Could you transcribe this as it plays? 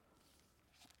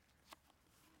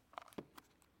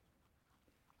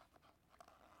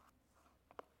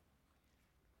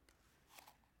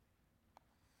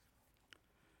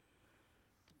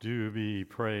do be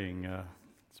praying.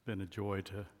 It's been a joy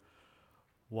to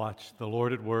watch the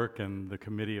Lord at work and the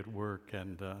committee at work,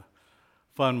 and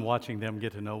fun watching them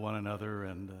get to know one another.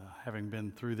 And having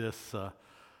been through this,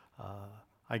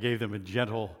 I gave them a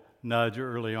gentle nudge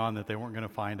early on that they weren't going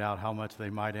to find out how much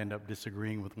they might end up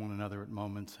disagreeing with one another at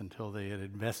moments until they had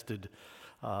invested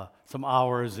some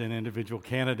hours in individual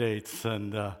candidates.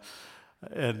 And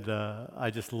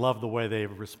I just love the way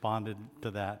they've responded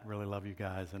to that. Really love you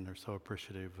guys, and they're so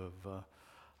appreciative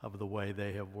of the way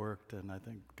they have worked. And I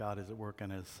think God is at work.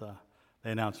 And as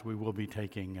they announced, we will be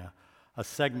taking a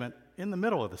segment in the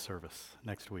middle of the service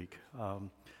next week.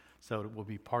 So it will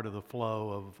be part of the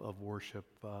flow of worship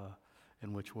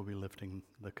in which we'll be lifting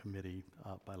the committee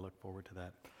up. I look forward to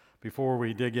that. Before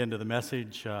we dig into the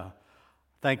message,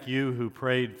 thank you who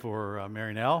prayed for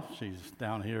Mary Nell. She's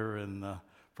down here in the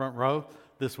front row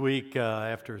this week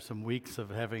after some weeks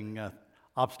of having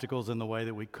obstacles in the way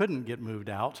that we couldn't get moved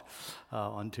out.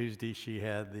 On Tuesday, she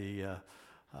had the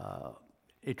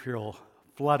atrial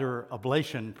flutter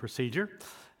ablation procedure,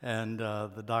 and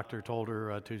the doctor told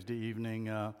her Tuesday evening,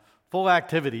 full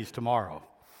activities tomorrow.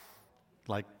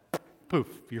 Like, poof,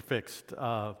 you're fixed.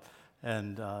 So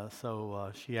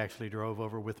she actually drove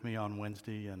over with me on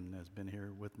Wednesday and has been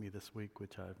here with me this week,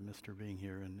 which I've missed her being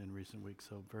here in recent weeks,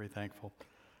 so very thankful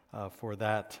for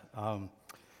that.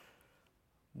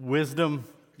 Wisdom,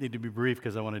 need to be brief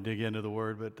because I want to dig into the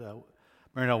Word, but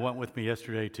Marinelle went with me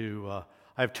yesterday to,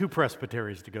 I have two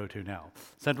presbyteries to go to now,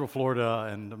 Central Florida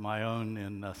and my own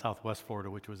in Southwest Florida,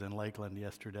 which was in Lakeland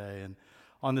yesterday. And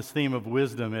on this theme of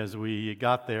wisdom, as we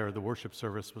got there, the worship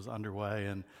service was underway,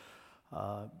 and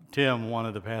Tim, one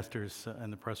of the pastors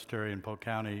in the presbytery in Polk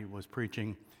County, was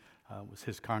preaching. It was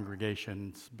his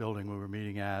congregation's building we were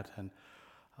meeting at, and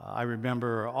I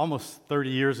remember almost 30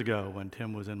 years ago when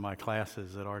Tim was in my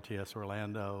classes at RTS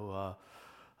Orlando,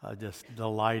 just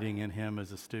delighting in him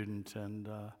as a student. And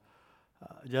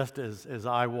just as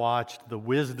I watched the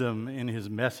wisdom in his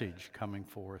message coming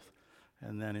forth,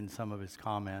 and then in some of his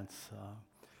comments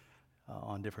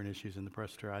on different issues in the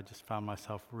presbytery, I just found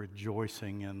myself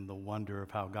rejoicing in the wonder of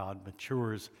how God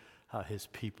matures his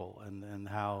people and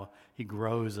how he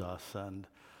grows us and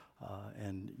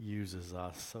uses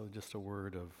us. So just a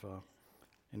word of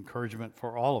encouragement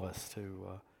for all of us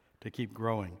to keep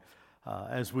growing.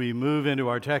 As we move into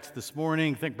our text this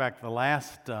morning, think back to the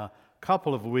last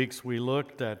couple of weeks, we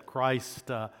looked at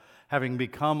Christ having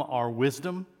become our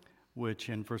wisdom, which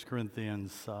in 1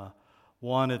 Corinthians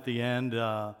 1 at the end,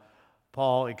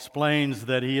 Paul explains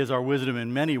that he is our wisdom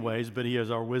in many ways, but he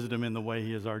is our wisdom in the way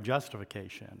he is our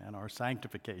justification and our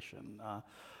sanctification.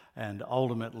 And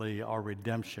ultimately our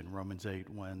redemption, Romans 8,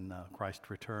 when Christ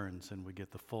returns and we get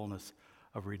the fullness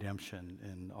of redemption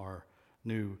in our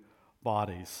new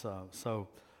bodies. So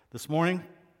this morning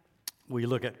we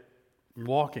look at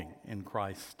walking in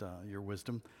Christ, your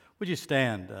wisdom. Would you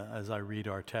stand as I read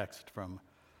our text from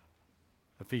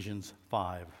Ephesians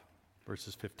 5,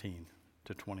 verses 15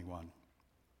 to 21.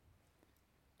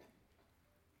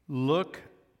 Look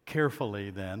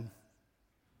carefully then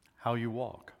how you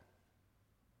walk,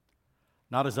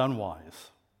 not as unwise,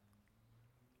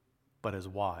 but as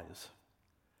wise,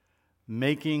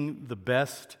 making the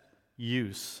best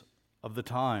use of the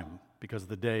time, because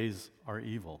the days are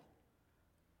evil.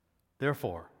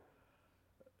 Therefore,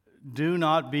 do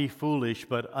not be foolish,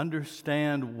 but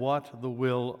understand what the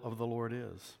will of the Lord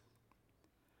is.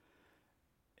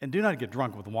 And do not get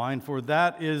drunk with wine, for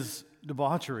that is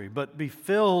debauchery, but be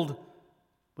filled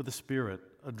with the Spirit,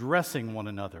 addressing one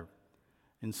another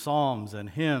in psalms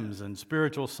and hymns and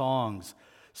spiritual songs,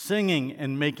 singing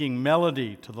and making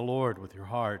melody to the Lord with your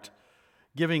heart,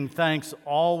 giving thanks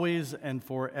always and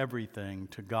for everything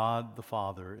to God the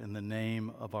Father in the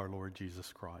name of our Lord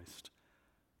Jesus Christ,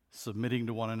 submitting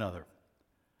to one another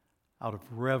out of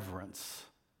reverence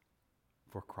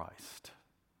for Christ.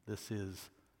 This is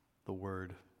the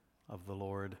word of the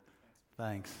Lord.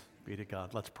 Thanks be to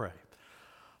God. Let's pray.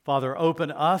 Father,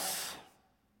 open us,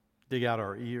 dig out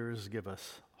our ears, give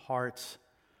us hearts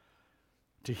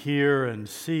to hear and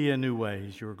see in new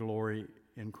ways your glory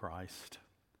in Christ.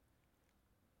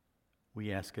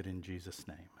 We ask it in Jesus'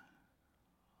 name.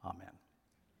 Amen.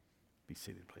 Be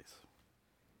seated, please.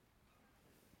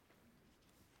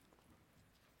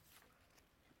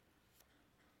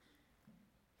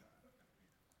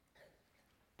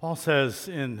 Paul says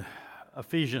in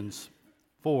Ephesians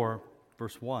 4,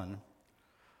 verse 1,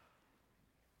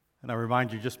 and I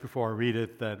remind you just before I read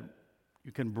it that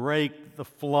you can break the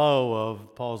flow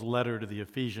of Paul's letter to the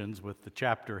Ephesians with the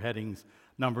chapter headings,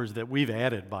 numbers that we've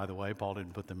added, by the way. Paul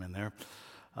didn't put them in there.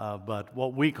 But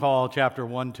what we call chapter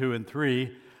 1, 2, and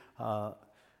 3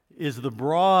 is the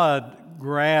broad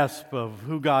grasp of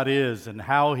who God is and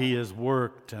how He has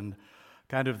worked and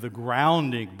kind of the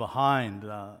grounding behind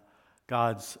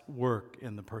God's work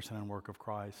in the person and work of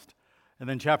Christ. And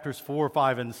then chapters 4,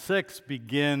 5, and 6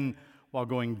 begin, while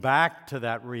going back to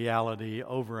that reality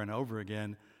over and over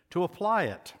again, to apply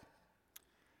it.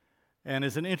 And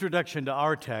as an introduction to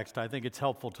our text, I think it's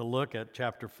helpful to look at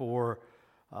chapter 4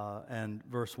 and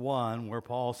verse 1, where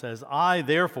Paul says, I,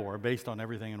 therefore, based on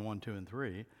everything in 1, 2, and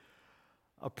 3,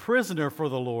 a prisoner for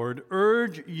the Lord,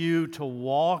 urge you to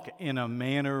walk in a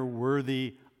manner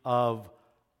worthy of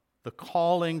the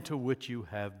calling to which you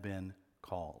have been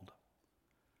called.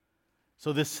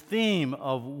 So this theme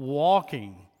of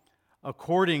walking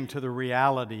according to the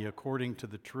reality, according to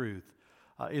the truth,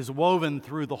 is woven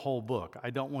through the whole book. I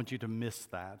don't want you to miss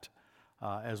that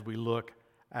as we look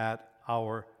at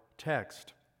our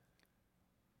text.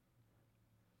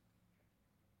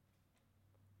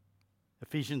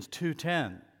 Ephesians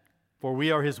 2:10, for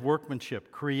we are His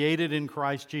workmanship, created in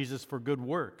Christ Jesus for good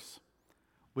works,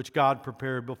 which God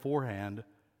prepared beforehand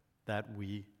that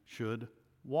we should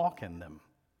walk in them.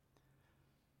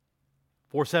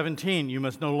 4:17, you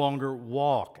must no longer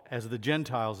walk as the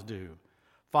Gentiles do.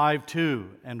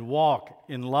 5:2, and walk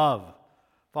in love.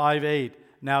 5:8,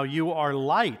 now you are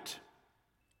light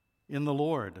in the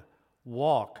Lord.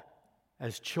 Walk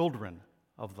as children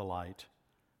of the light.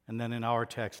 And then in our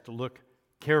text, look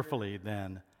carefully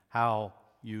then how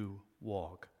you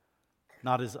walk.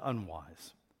 Not as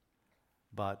unwise,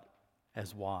 but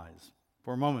as wise.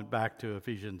 For a moment, back to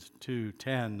Ephesians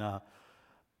 2:10.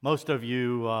 Most of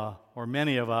you, or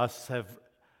many of us, have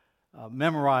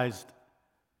memorized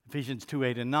Ephesians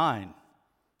 2:8 and 9.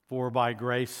 For by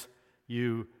grace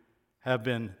you have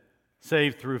been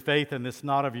saved through faith, and this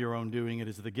not of your own doing. It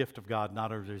is the gift of God,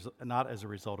 not as a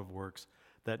result of works,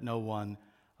 that no one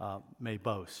may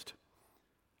boast.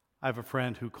 I have a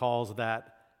friend who calls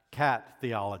that cat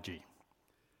theology.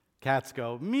 Cats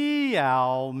go,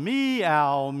 meow,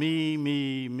 meow, me,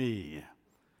 me, me.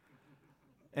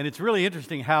 And it's really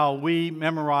interesting how we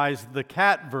memorize the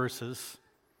cat verses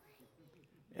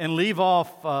and leave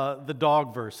off the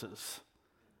dog verses,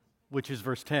 which is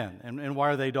verse 10. And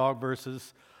why are they dog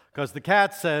verses? Because the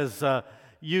cat says,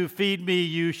 you feed me,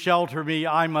 you shelter me,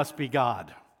 I must be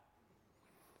God.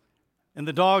 And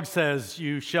the dog says,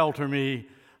 you shelter me,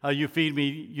 you feed me,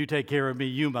 you take care of me,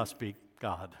 you must be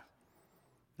God.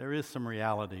 There is some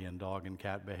reality in dog and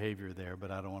cat behavior there,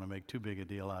 but I don't want to make too big a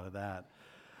deal out of that.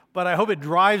 But I hope it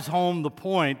drives home the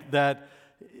point that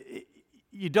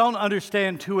you don't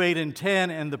understand 2:8 and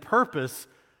 10 and the purpose,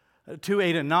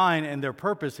 2:8 and 9 and their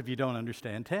purpose if you don't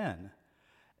understand 10.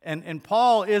 And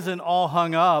Paul isn't all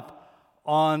hung up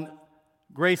on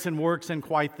grace and works in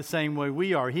quite the same way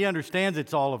we are. He understands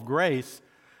it's all of grace,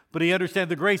 but he understands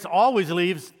the grace always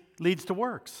leads to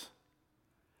works.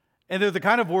 And they're the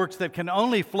kind of works that can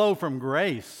only flow from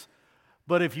grace.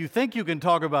 But if you think you can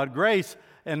talk about grace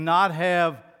and not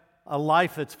have a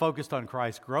life that's focused on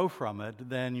Christ grow from it,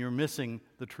 then you're missing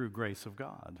the true grace of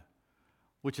God,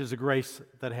 which is a grace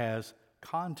that has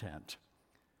content.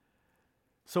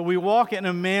 So we walk in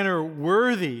a manner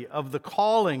worthy of the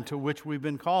calling to which we've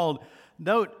been called.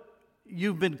 Note,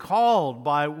 you've been called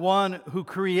by one who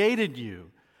created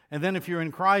you. And then if you're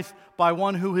in Christ, by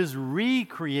one who has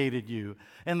recreated you.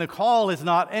 And the call is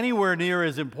not anywhere near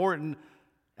as important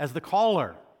as the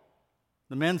caller.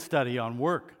 The men's study on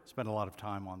work spent a lot of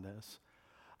time on this.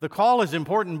 The call is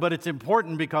important, but it's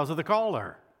important because of the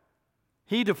caller.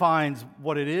 He defines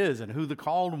what it is and who the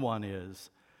called one is.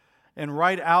 And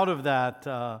right out of that,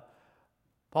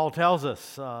 Paul tells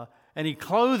us, and He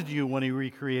clothed you when He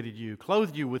recreated you,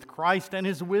 clothed you with Christ and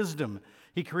His wisdom.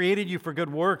 He created you for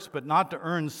good works, but not to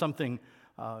earn something,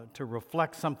 to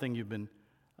reflect something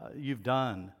you've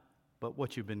done, but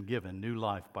what you've been given, new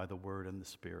life by the Word and the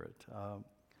Spirit.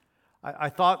 I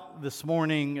thought this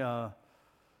morning,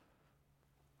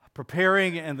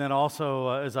 preparing and then also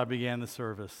as I began the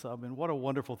service, what a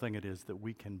wonderful thing it is that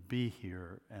we can be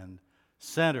here and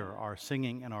center our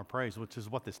singing and our praise, which is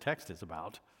what this text is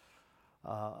about,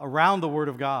 around the Word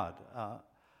of God.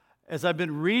 As I've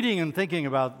been reading and thinking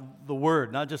about the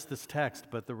Word, not just this text,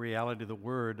 but the reality of the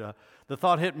Word, the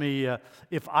thought hit me,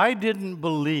 if I didn't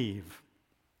believe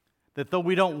that though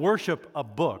we don't worship a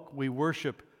book, we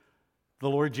worship the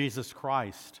Lord Jesus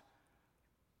Christ,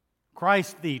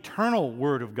 Christ, the eternal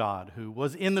Word of God, who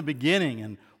was in the beginning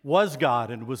and was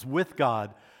God and was with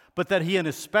God, but that He in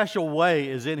a special way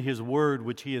is in His Word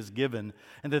which He has given,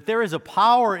 and that there is a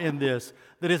power in this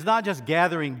that is not just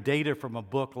gathering data from a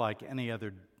book like any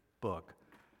other book.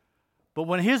 But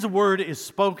when His Word is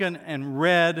spoken and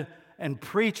read and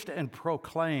preached and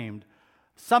proclaimed,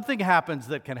 something happens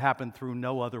that can happen through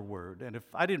no other word. And if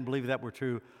I didn't believe that were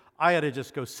true, I had to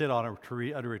just go sit on a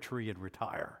tree, under a tree and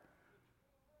retire.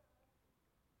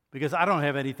 Because I don't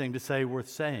have anything to say worth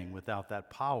saying without that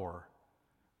power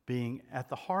being at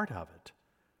the heart of it.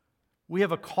 We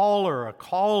have a caller, a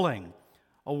calling,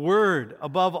 a word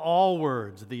above all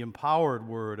words, the empowered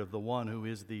word of the one who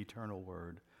is the eternal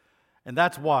word. And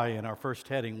that's why in our first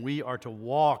heading, we are to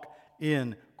walk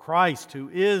in Christ, who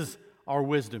is our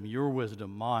wisdom, your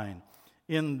wisdom, mine,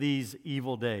 in these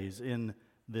evil days, in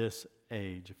this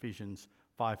age. Ephesians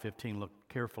 5:15, look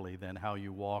carefully then how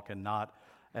you walk, and not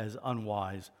as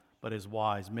unwise, but as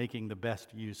wise, making the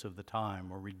best use of the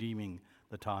time, or redeeming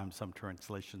the time, some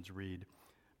translations read,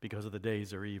 because of the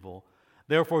days are evil.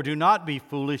 Therefore, do not be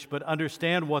foolish, but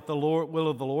understand what the will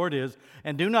of the Lord is,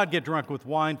 and do not get drunk with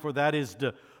wine, for that is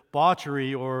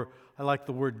debauchery, or I like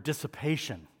the word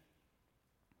dissipation.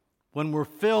 When we're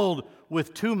filled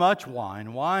with too much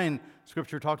wine,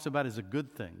 Scripture talks about is a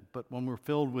good thing, but when we're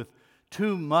filled with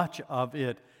too much of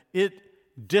it,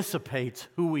 it dissipates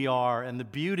who we are and the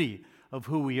beauty of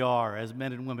who we are as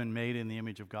men and women made in the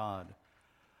image of God.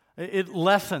 It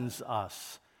lessens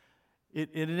us.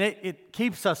 It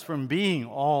keeps us from being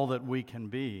all that we can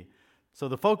be. So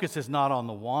the focus is not on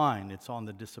the wine, it's on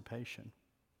the dissipation.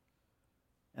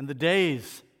 And the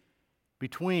days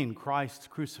between Christ's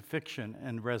crucifixion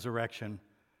and resurrection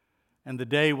and the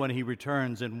day when he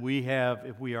returns and we have,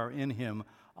 if we are in him,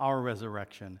 our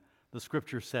resurrection, the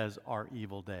Scripture says are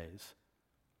evil days.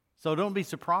 So don't be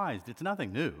surprised. It's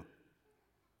nothing new.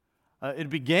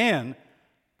 It began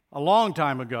a long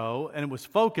time ago, and it was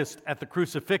focused at the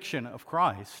crucifixion of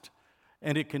Christ,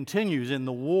 and it continues in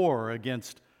the war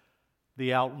against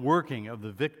the outworking of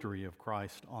the victory of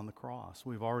Christ on the cross.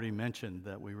 We've already mentioned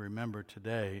that we remember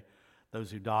today those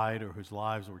who died or whose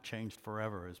lives were changed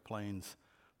forever as planes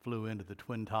flew into the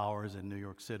Twin Towers in New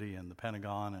York City and the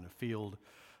Pentagon and a field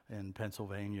in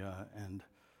Pennsylvania, and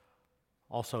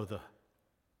also the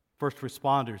first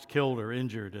responders killed or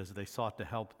injured as they sought to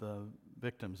help the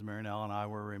victims. Marinelle and I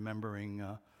were remembering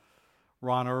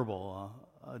Ron Erbel,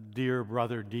 a dear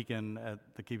brother deacon at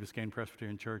the Key Biscayne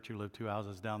Presbyterian Church who lived 2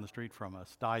 houses down the street from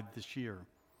us, died this year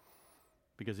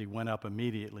because he went up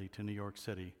immediately to New York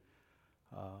City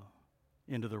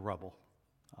into the rubble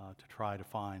to try to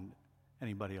find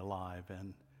anybody alive,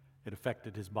 and it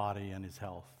affected his body and his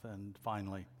health, and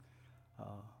finally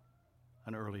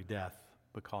an early death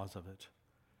because of it.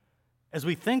 As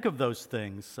we think of those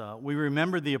things, we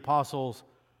remember the apostles'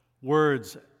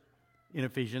 words in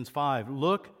Ephesians 5.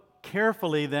 Look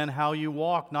carefully then how you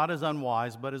walk, not as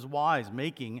unwise, but as wise,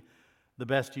 making the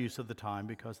best use of the time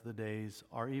because the days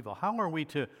are evil. How are we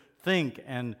to think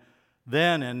and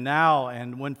then and now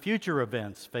and when future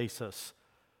events face us?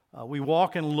 We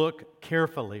walk and look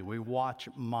carefully. We watch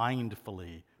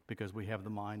mindfully because we have the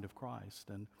mind of Christ.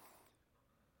 And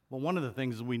well, one of the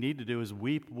things we need to do is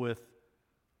weep with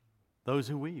those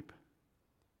who weep.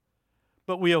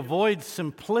 But we avoid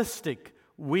simplistic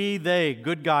we, they,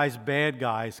 good guys, bad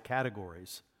guys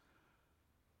categories.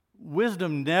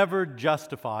 Wisdom never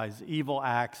justifies evil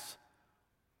acts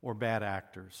or bad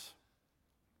actors.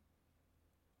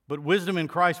 But wisdom in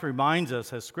Christ reminds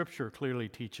us, as Scripture clearly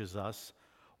teaches us,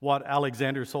 what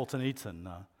Alexander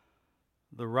Solzhenitsyn,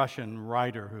 the Russian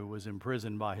writer who was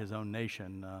imprisoned by his own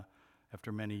nation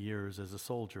after many years as a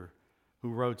soldier,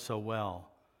 who wrote so well.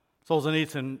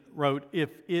 Solzhenitsyn wrote,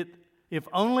 if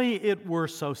only it were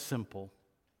so simple,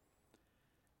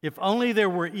 if only there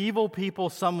were evil people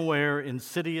somewhere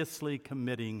insidiously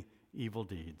committing evil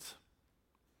deeds,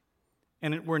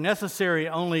 and it were necessary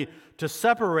only to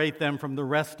separate them from the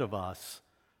rest of us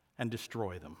and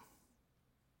destroy them.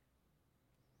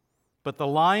 But the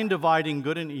line dividing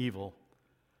good and evil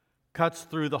cuts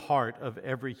through the heart of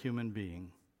every human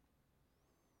being.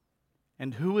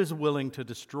 And who is willing to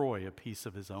destroy a piece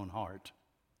of his own heart?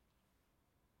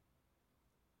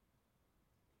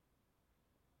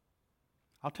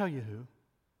 I'll tell you who.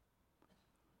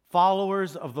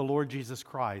 Followers of the Lord Jesus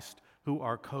Christ who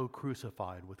are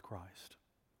co-crucified with Christ.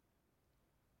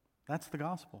 That's the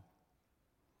gospel.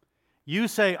 You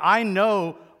say, I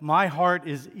know my heart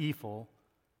is evil,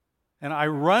 and I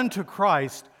run to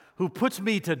Christ who puts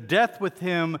me to death with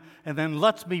him and then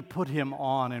lets me put him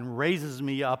on and raises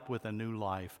me up with a new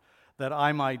life, that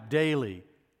I might daily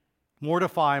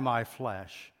mortify my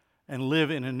flesh and live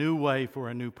in a new way for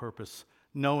a new purpose,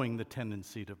 knowing the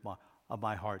tendency of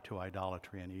my heart to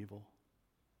idolatry and evil.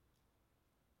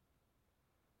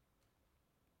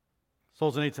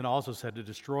 Solzhenitsyn also said, to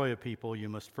destroy a people, you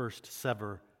must first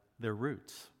sever their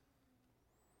roots.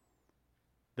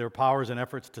 There are powers and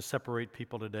efforts to separate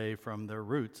people today from their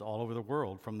roots all over the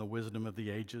world, from the wisdom of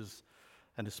the ages,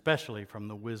 and especially from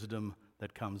the wisdom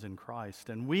that comes in Christ.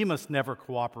 And we must never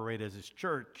cooperate as His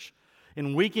church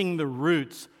in weakening the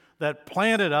roots that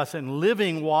planted us in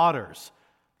living waters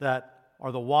that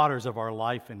are the waters of our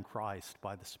life in Christ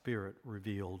by the Spirit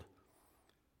revealed,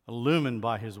 illumined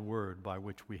by His Word by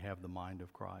which we have the mind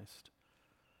of Christ.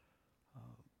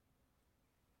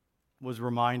 Was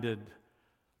reminded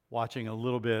watching a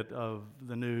little bit of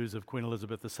the news of Queen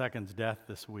Elizabeth II's death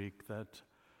this week that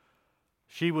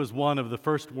she was one of the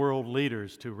first world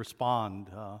leaders to respond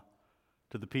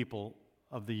to the people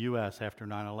of the U.S. after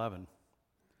 9/11.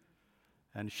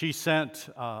 And she sent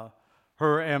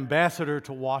her ambassador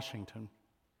to Washington,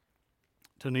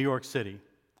 to New York City,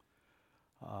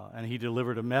 and he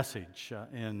delivered a message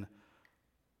in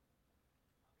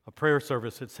a prayer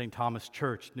service at St. Thomas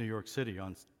Church, New York City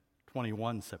on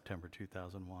 21 September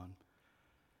 2001.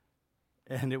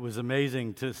 And it was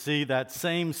amazing to see that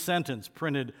same sentence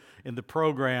printed in the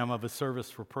program of a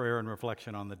service for prayer and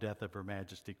reflection on the death of Her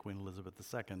Majesty Queen Elizabeth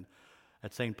II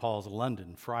at St. Paul's,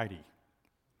 London, Friday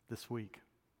this week.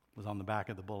 It was on the back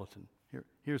of the bulletin.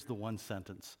 Here's the one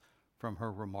sentence from her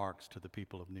remarks to the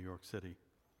people of New York City.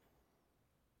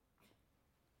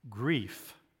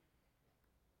 Grief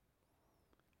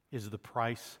is the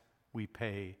price we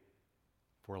pay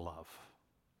for love.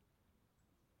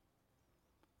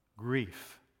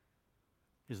 Grief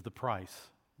is the price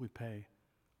we pay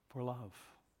for love.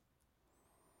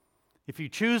 If you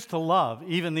choose to love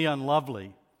even the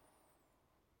unlovely,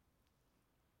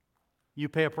 you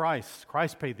pay a price.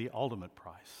 Christ paid the ultimate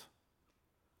price.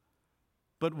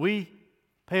 But we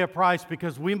pay a price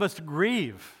because we must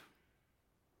grieve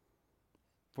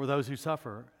for those who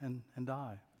suffer and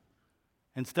die.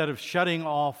 Instead of shutting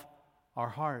off our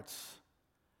hearts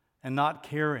and not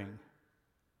caring.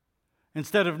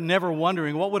 Instead of never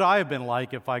wondering, what would I have been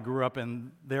like if I grew up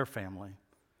in their family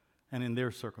and in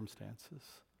their circumstances?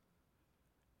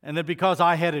 And that because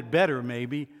I had it better,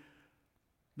 maybe,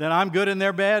 then I'm good and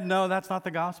they're bad? No, that's not the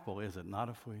gospel, is it? Not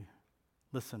if we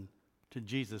listen to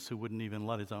Jesus, who wouldn't even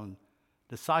let His own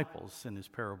disciples in His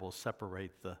parables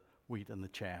separate the wheat and the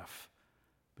chaff,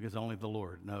 because only the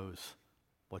Lord knows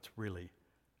what's really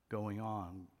going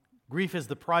on. Grief is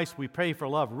the price we pay for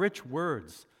love. Rich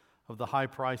words of the high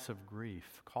price of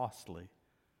grief, costly.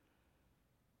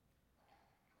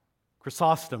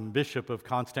 Chrysostom, bishop of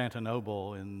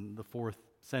Constantinople in the 4th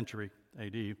century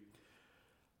A.D.,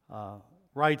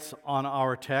 writes on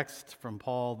our text from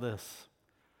Paul this: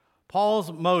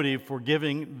 Paul's motive for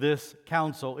giving this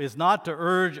counsel is not to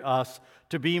urge us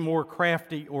to be more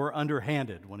crafty or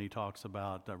underhanded when he talks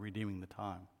about redeeming the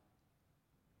time.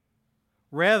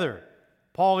 Rather,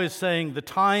 Paul is saying the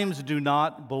times do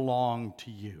not belong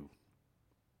to you.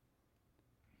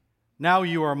 Now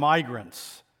you are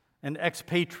migrants and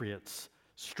expatriates,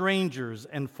 strangers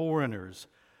and foreigners.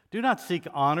 Do not seek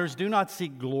honors, do not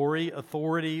seek glory,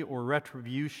 authority, or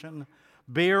retribution.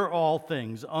 Bear all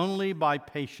things. Only by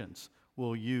patience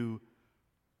will you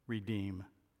redeem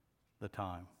the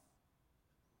time.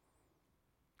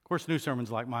 Of course, new sermons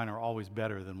like mine are always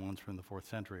better than ones from the 4th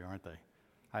century, aren't they?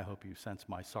 I hope you sense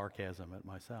my sarcasm at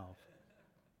myself.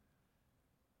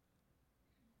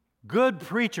 Good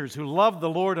preachers who love the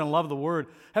Lord and love the Word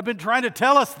have been trying to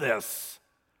tell us this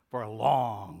for a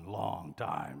long, long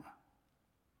time.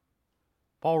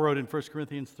 Paul wrote in 1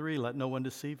 Corinthians 3, let no one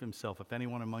deceive himself. If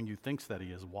anyone among you thinks that he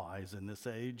is wise in this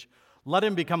age, let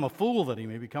him become a fool that he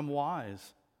may become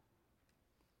wise.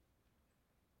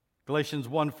 Galatians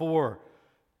 1:4,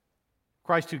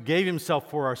 Christ who gave Himself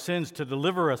for our sins to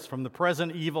deliver us from the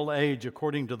present evil age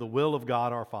according to the will of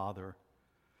God our Father.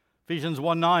 Ephesians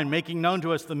 1:9, making known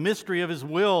to us the mystery of His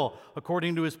will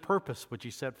according to His purpose, which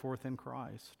He set forth in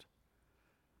Christ.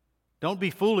 Don't be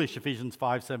foolish, Ephesians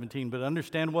 5:17, but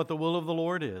understand what the will of the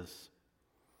Lord is.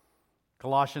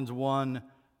 Colossians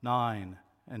 1:9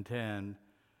 and 10.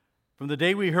 From the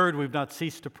day we heard, we've not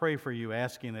ceased to pray for you,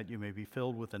 asking that you may be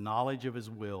filled with the knowledge of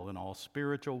His will and all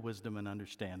spiritual wisdom and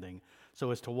understanding, so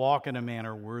as to walk in a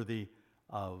manner worthy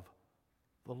of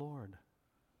the Lord.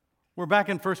 We're back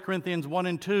in 1 Corinthians 1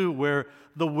 and 2, where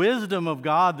the wisdom of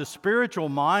God, the spiritual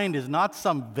mind, is not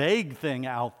some vague thing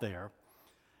out there.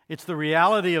 It's the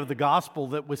reality of the gospel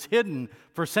that was hidden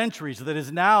for centuries, that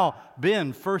has now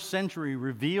been first century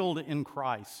revealed in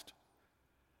Christ.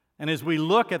 And as we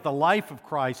look at the life of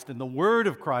Christ and the Word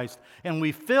of Christ, and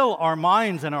we fill our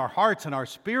minds and our hearts and our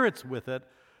spirits with it,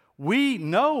 we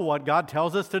know what God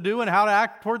tells us to do and how to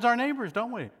act towards our neighbors,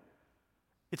 don't we?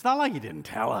 It's not like He didn't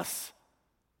tell us.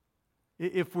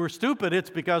 If we're stupid,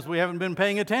 it's because we haven't been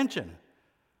paying attention.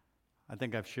 I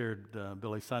think I've shared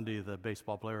Billy Sunday, the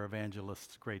baseball player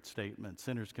evangelist's great statement: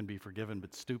 sinners can be forgiven,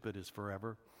 but stupid is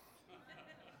forever.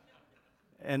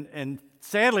 And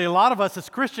sadly, a lot of us as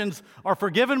Christians are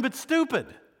forgiven but stupid.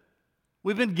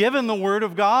 We've been given the Word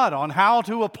of God on how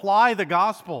to apply the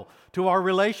gospel to our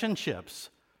relationships.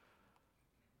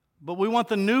 But we want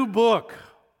the new book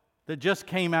that just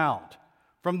came out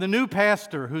from the new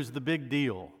pastor who's the big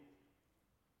deal,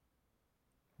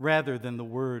 rather than the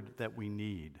Word that we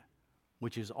need,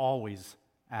 which is always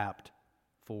apt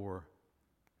for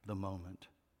the moment.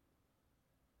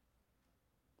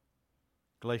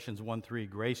 Galatians 1:3,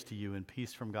 grace to you and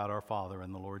peace from God our Father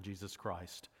and the Lord Jesus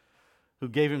Christ, who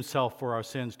gave himself for our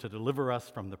sins to deliver us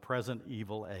from the present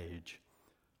evil age,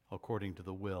 according to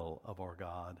the will of our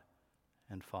God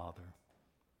and Father.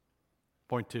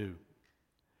 Point 2,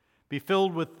 be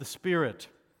filled with the Spirit.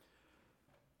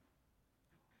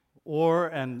 Or,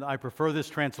 and I prefer this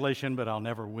translation, but I'll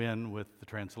never win with the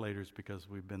translators because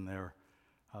we've been there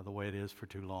the way it is for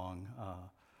too long.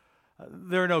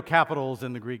 There are no capitals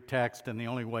in the Greek text, and the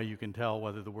only way you can tell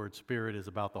whether the word Spirit is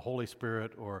about the Holy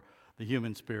Spirit or the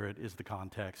human spirit is the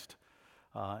context.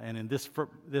 And in this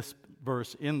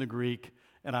verse in the Greek,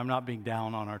 and I'm not being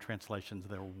down on our translations,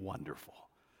 they're wonderful.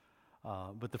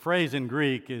 But the phrase in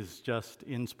Greek is just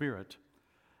in spirit.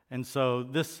 And so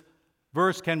this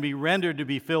verse can be rendered to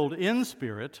be filled in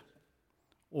spirit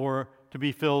or to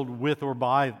be filled with or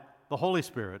by the Holy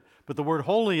Spirit. But the word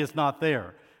holy is not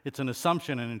there. It's an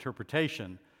assumption and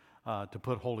interpretation to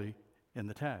put holy in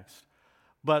the text.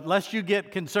 But lest you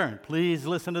get concerned, please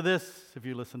listen to this if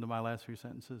you listen to my last few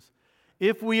sentences.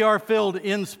 If we are filled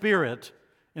in spirit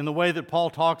in the way that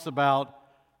Paul talks about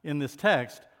in this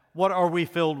text, what are we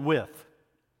filled with?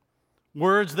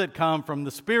 Words that come from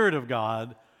the Spirit of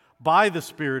God, by the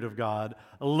Spirit of God,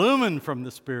 illumined from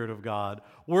the Spirit of God,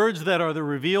 words that are the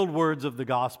revealed words of the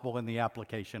gospel and the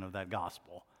application of that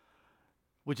gospel.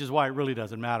 Which is why it really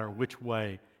doesn't matter which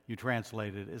way you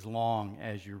translate it as long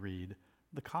as you read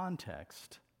the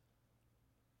context.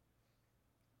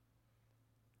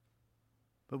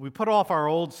 But we put off our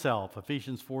old self,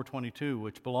 Ephesians 4:22,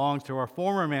 which belongs to our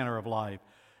former manner of life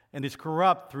and is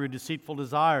corrupt through deceitful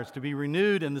desires, to be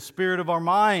renewed in the spirit of our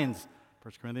minds,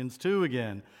 1 Corinthians 2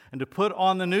 again, and to put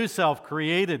on the new self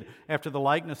created after the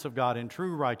likeness of God in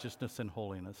true righteousness and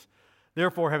holiness.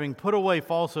 Therefore, having put away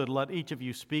falsehood, let each of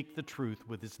you speak the truth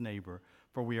with his neighbor,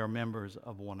 for we are members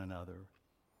of one another.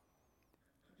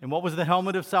 And what was the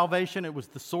helmet of salvation? It was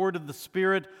the sword of the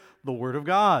Spirit, the Word of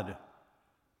God.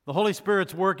 The Holy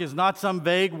Spirit's work is not some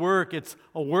vague work. It's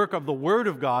a work of the Word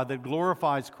of God that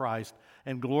glorifies Christ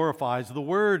and glorifies the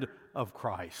Word of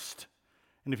Christ.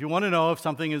 And if you want to know if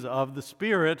something is of the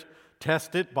Spirit,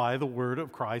 test it by the Word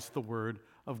of Christ, the Word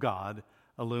of God,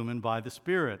 illumined by the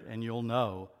Spirit, and you'll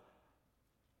know.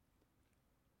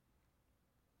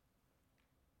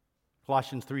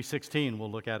 Colossians 3:16,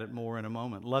 we'll look at it more in a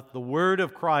moment. Let the word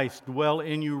of Christ dwell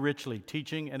in you richly,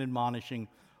 teaching and admonishing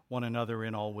one another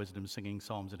in all wisdom, singing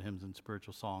psalms and hymns and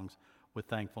spiritual songs with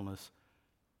thankfulness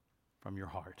from your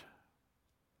heart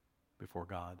before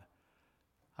God.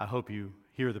 I hope you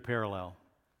hear the parallel.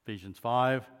 Ephesians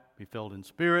 5, be filled in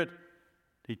spirit,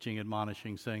 teaching,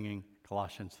 admonishing, singing.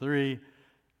 Colossians 3,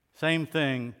 same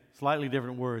thing, slightly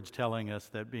different words telling us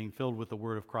that being filled with the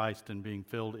word of Christ and being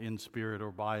filled in spirit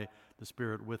or by the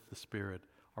Spirit with the Spirit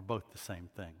are both the same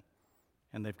thing.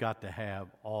 And they've got to have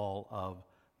all of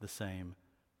the same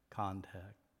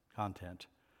content.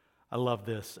 I love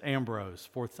this. Ambrose,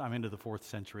 I'm into the 4th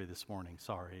century this morning,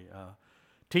 sorry.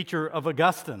 Teacher of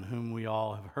Augustine, whom we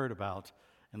all have heard about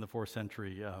in the 4th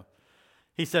century.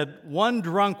 He said, one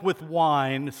drunk with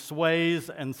wine sways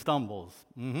and stumbles.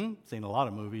 Seen a lot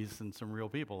of movies and some real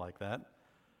people like that.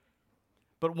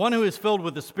 But one who is filled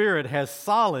with the Spirit has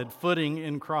solid footing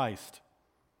in Christ.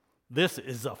 This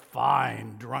is a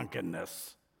fine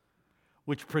drunkenness,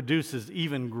 which produces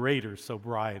even greater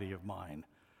sobriety of mind.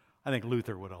 I think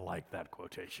Luther would have liked that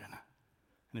quotation.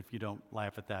 And if you don't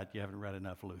laugh at that, you haven't read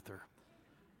enough Luther.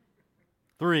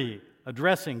 3,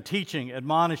 addressing, teaching,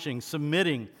 admonishing,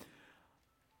 submitting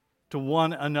to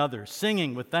one another,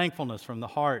 singing with thankfulness from the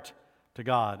heart to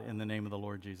God in the name of the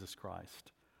Lord Jesus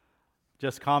Christ.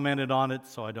 Just commented on it,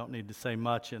 so I don't need to say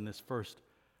much in this first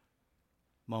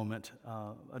moment.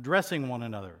 Addressing one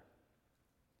another.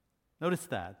 Notice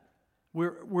that.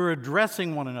 We're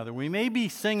addressing one another. We may be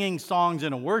singing songs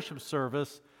in a worship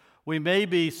service. We may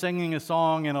be singing a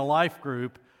song in a life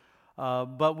group.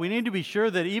 But we need to be sure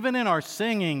that even in our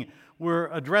singing, we're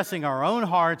addressing our own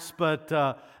hearts. But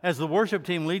as the worship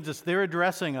team leads us, they're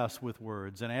addressing us with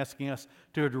words and asking us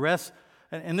to address.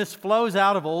 And this flows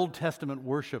out of Old Testament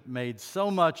worship made so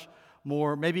much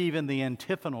more, maybe even the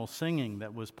antiphonal singing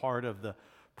that was part of the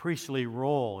priestly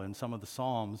role in some of the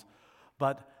Psalms.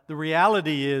 But the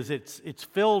reality is it's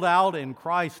filled out in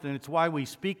Christ, and it's why we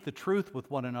speak the truth with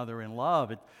one another in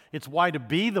love. It's why to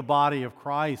be the body of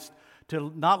Christ,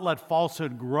 to not let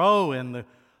falsehood grow in the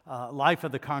life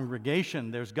of the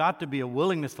congregation. There's got to be a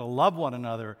willingness to love one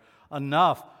another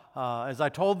enough. As I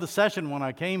told the session when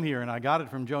I came here, and I got it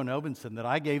from Joe Nobinson, that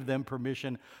I gave them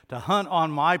permission to hunt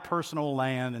on my personal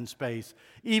land and space,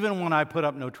 even when I put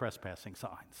up no trespassing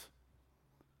signs.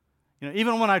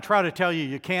 Even when I try to tell you,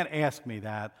 you can't ask me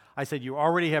that, I said, you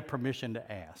already have permission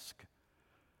to ask.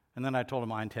 And then I told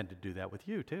him I intend to do that with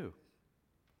you too.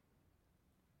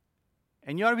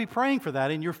 And you ought to be praying for that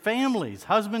in your families,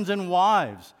 husbands and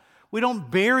wives. We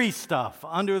don't bury stuff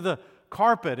under the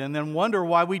carpet and then wonder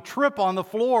why we trip on the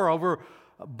floor over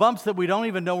bumps that we don't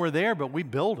even know are there, but we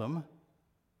build them.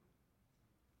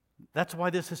 That's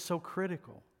why this is so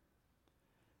critical.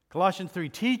 Colossians 3,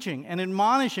 teaching and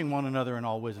admonishing one another in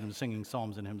all wisdom, singing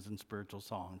psalms and hymns and spiritual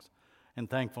songs, and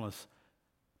thankfulness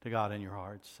to God in your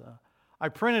hearts. I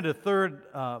printed a third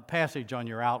passage on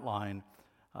your outline,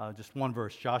 just one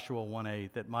verse, Joshua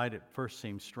 1:8, that might at first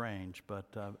seem strange, but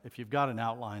if you've got an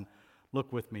outline,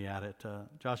 look with me at it.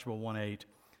 Joshua 1:8.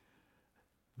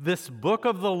 This book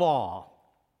of the law,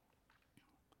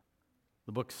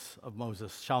 the books of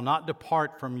Moses, shall not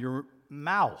depart from your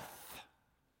mouth.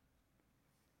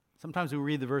 Sometimes we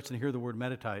read the verse and hear the word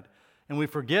meditate, and we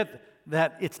forget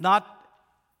that it's not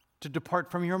to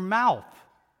depart from your mouth.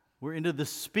 We're into the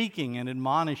speaking and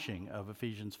admonishing of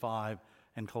Ephesians 5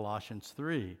 and Colossians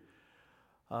 3.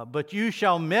 But you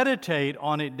shall meditate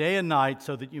on it day and night,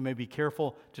 so that you may be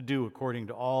careful to do according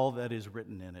to all that is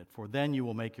written in it. For then you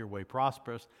will make your way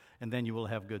prosperous, and then you will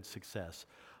have good success.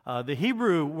 The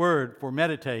Hebrew word for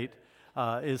meditate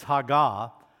is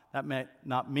Haggah. That may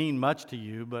not mean much to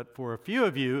you, but for a few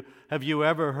of you, have you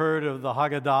ever heard of the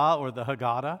Haggadah or the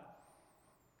Haggadah?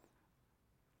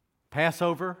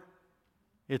 Passover?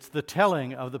 It's the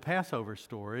telling of the Passover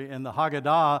story, and the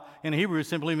Haggadah in Hebrew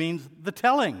simply means the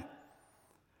telling.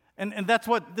 And that's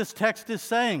what this text is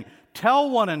saying. Tell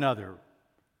one another.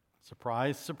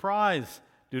 Surprise, surprise.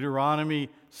 Deuteronomy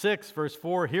 6, verse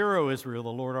 4, Hear, O Israel, the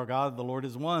Lord our God, the Lord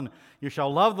is one. You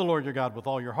shall love the Lord your God with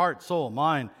all your heart, soul,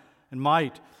 mind, and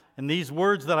might. And these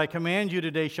words that I command you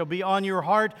today shall be on your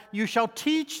heart. You shall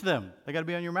teach them. They got to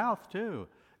be on your mouth too.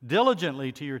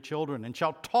 Diligently to your children, and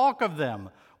shall talk of them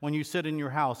when you sit in your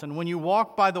house, and when you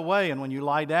walk by the way, and when you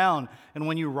lie down, and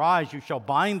when you rise, you shall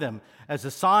bind them as a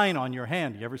sign on your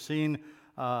hand. You ever seen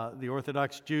the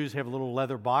Orthodox Jews have little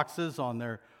leather boxes on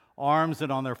their arms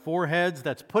and on their foreheads?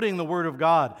 That's putting the Word of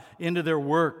God into their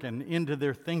work and into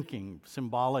their thinking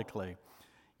symbolically.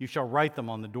 You shall write them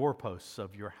on the doorposts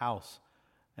of your house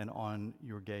and on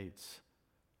your gates.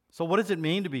 So what does it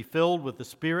mean to be filled with the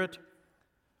Spirit,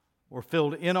 or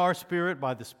filled in our spirit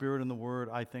by the Spirit and the Word?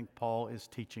 I think Paul is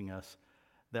teaching us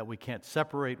that we can't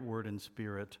separate Word and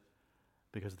Spirit,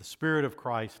 because the Spirit of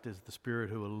Christ is the Spirit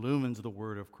who illumines the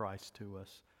Word of Christ to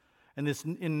us. And this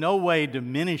in no way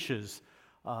diminishes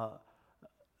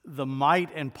the might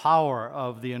and power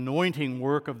of the anointing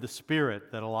work of the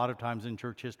Spirit that a lot of times in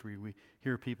church history we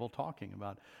hear people talking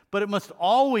about. But it must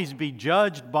always be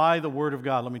judged by the Word of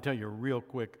God. Let me tell you a real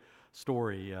quick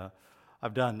story.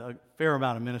 I've done a fair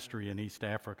amount of ministry in East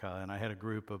Africa, and I had a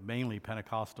group of mainly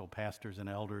Pentecostal pastors and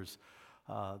elders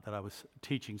that I was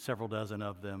teaching, several dozen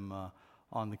of them,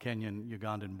 on the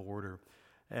Kenyan-Ugandan border.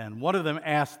 And one of them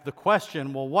asked the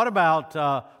question, well, what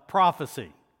about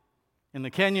prophecy? In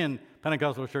the Kenyan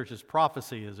Pentecostal churches,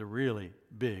 prophecy is a really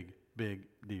big, big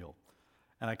deal.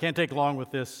 And I can't take long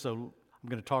with this, so I'm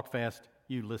going to talk fast.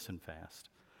 You listen fast.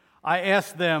 I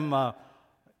asked them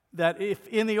that if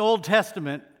in the Old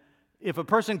Testament, if a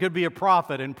person could be a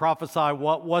prophet and prophesy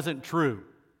what wasn't true,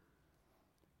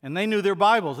 and they knew their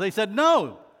Bibles, they said,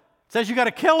 no, it says you got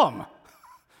to kill them.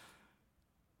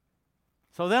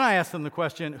 So then I asked them the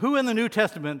question, who in the New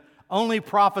Testament only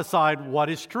prophesied what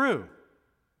is true?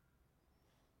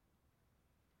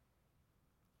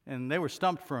 And they were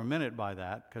stumped for a minute by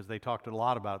that, because they talked a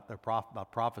lot about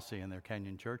about prophecy in their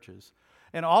Kenyan churches.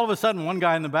 And all of a sudden, one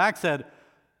guy in the back said,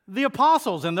 the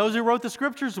apostles and those who wrote the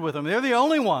scriptures with them, they're the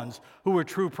only ones who were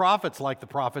true prophets like the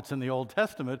prophets in the Old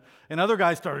Testament. And other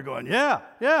guys started going, yeah.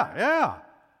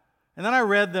 And then I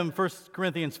read them 1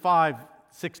 Corinthians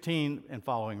 5:16 and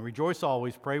following. Rejoice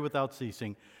always, pray without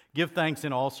ceasing, give thanks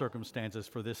in all circumstances,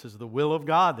 for this is the will of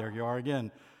God. There you are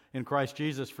again, in Christ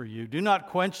Jesus for you. Do not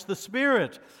quench the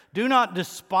Spirit. Do not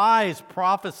despise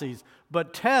prophecies,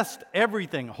 but test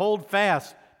everything. Hold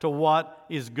fast to what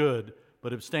is good,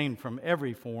 but abstain from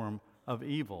every form of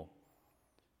evil.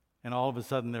 And all of a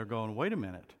sudden they're going, wait a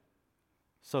minute.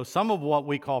 So some of what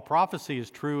we call prophecy is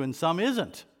true and some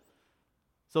isn't.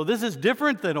 So this is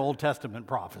different than Old Testament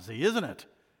prophecy, isn't it?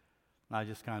 And I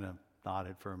just kind of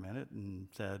nodded for a minute and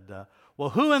said, well,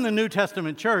 who in the New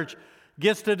Testament church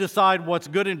gets to decide what's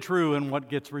good and true and what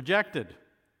gets rejected?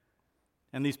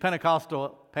 And these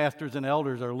Pentecostal pastors and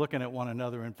elders are looking at one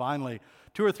another, and finally,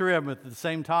 2 or 3 of them at the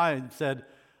same time said,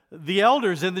 the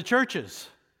elders in the churches.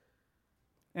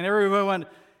 And everyone went,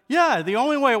 yeah, the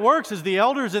only way it works is the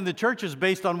elders in the churches,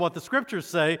 based on what the scriptures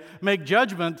say, make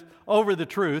judgment over the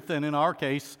truth. And in our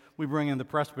case, we bring in the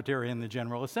presbytery and the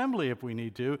General Assembly if we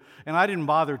need to. And I didn't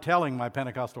bother telling my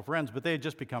Pentecostal friends, but they had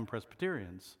just become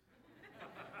Presbyterians.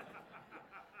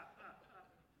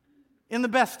 In the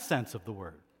best sense of the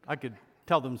word. I could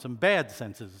tell them some bad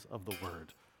senses of the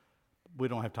word. We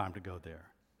don't have time to go there.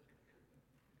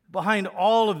 Behind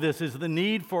all of this is the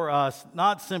need for us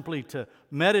not simply to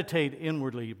meditate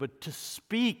inwardly, but to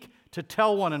speak, to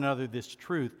tell one another this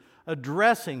truth,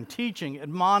 addressing, teaching,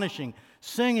 admonishing,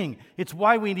 singing. It's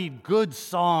why we need good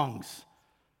songs.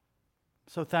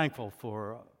 So thankful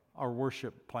for our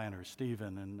worship planners,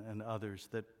 Stephen and others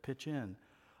that pitch in.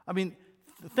 I mean,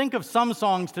 think of some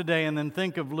songs today and then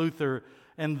think of Luther.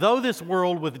 And though this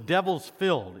world with devils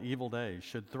filled, evil days,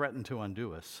 should threaten to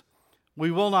undo us, we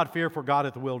will not fear, for God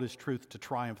hath willed his truth to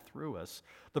triumph through us.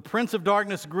 The prince of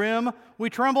darkness grim, we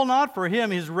tremble not for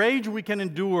him. His rage we can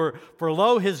endure, for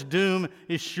lo, his doom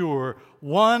is sure.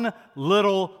 One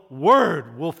little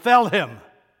word will fell him,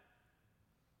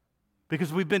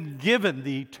 because we've been given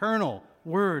the eternal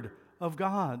word of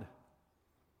God.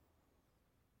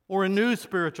 Or a new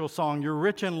spiritual song, you're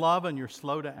rich in love and you're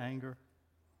slow to anger.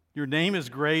 Your name is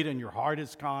great and your heart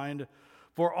is kind.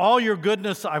 For all your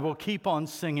goodness I will keep on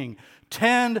singing.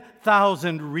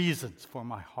 10,000 reasons for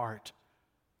my heart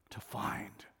to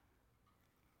find.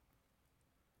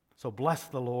 So bless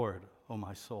the Lord, O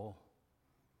my soul.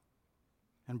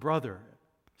 And brother,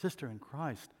 sister in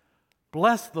Christ,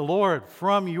 bless the Lord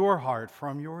from your heart,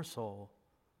 from your soul.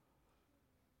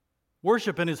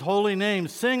 Worship in his holy name.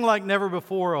 Sing like never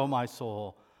before, O my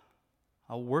soul.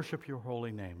 I'll worship your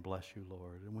holy name. Bless you,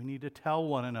 Lord. And we need to tell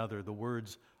one another the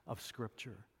words of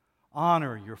Scripture.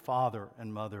 Honor your father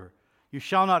and mother. You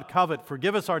shall not covet.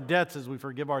 Forgive us our debts as we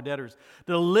forgive our debtors.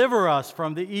 Deliver us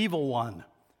from the evil one.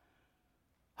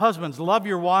 Husbands, love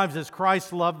your wives as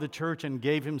Christ loved the church and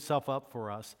gave himself up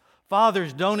for us.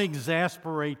 Fathers, don't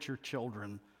exasperate your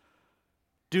children.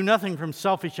 Do nothing from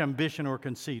selfish ambition or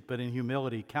conceit, but in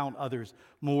humility count others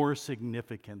more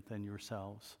significant than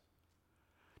yourselves.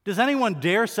 Does anyone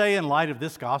dare say in light of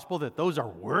this gospel that those are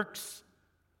works?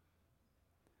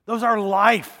 Those are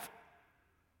life.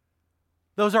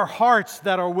 Those are hearts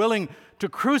that are willing to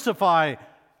crucify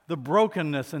the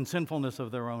brokenness and sinfulness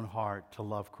of their own heart to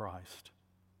love Christ.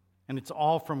 And it's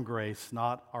all from grace,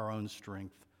 not our own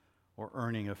strength or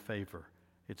earning of favor.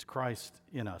 It's Christ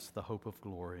in us, the hope of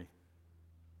glory.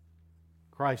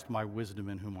 Christ, my wisdom,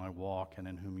 in whom I walk and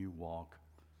in whom you walk,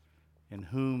 in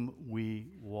whom we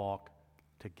walk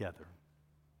together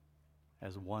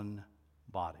as one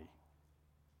body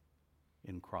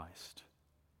in Christ,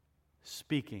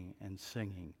 speaking and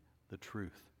singing the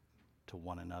truth to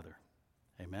one another.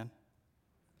 Amen?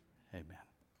 Amen.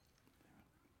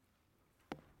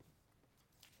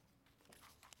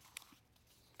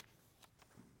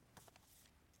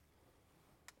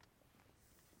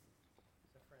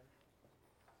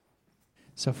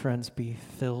 So friends, be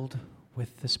filled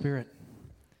with the Spirit,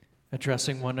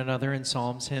 addressing one another in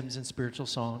psalms, hymns, and spiritual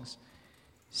songs,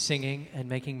 singing and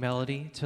making melody to